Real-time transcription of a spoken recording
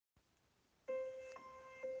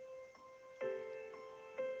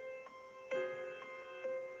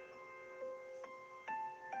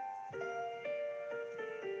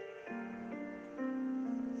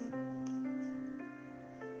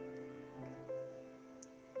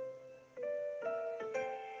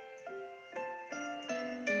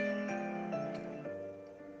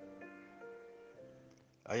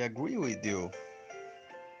agree with you.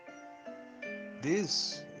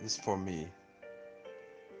 This is for me.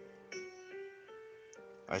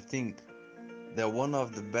 I think that one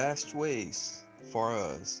of the best ways for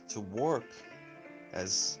us to work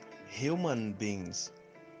as human beings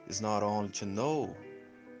is not only to know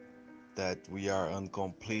that we are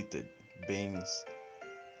uncompleted beings,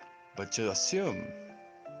 but to assume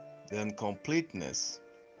the incompleteness.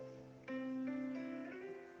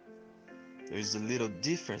 There is a little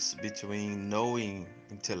difference between knowing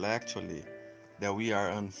intellectually that we are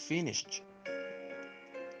unfinished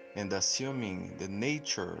and assuming the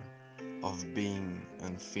nature of being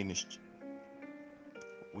unfinished.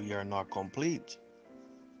 We are not complete.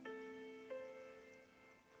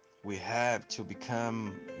 We have to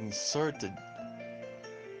become inserted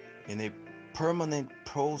in a permanent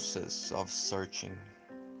process of searching.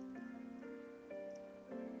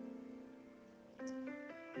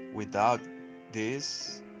 Without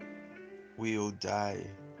this, we will die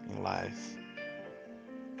in life.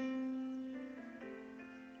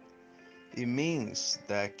 It means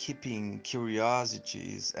that keeping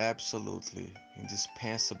curiosity is absolutely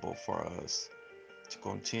indispensable for us to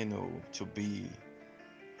continue to be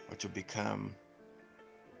or to become.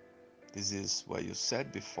 This is what you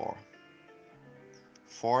said before.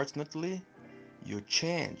 Fortunately, you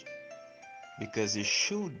change because it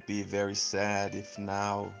should be very sad if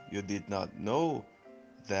now you did not know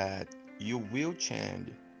that you will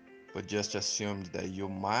change, but just assumed that you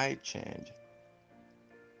might change.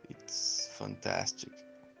 It's fantastic.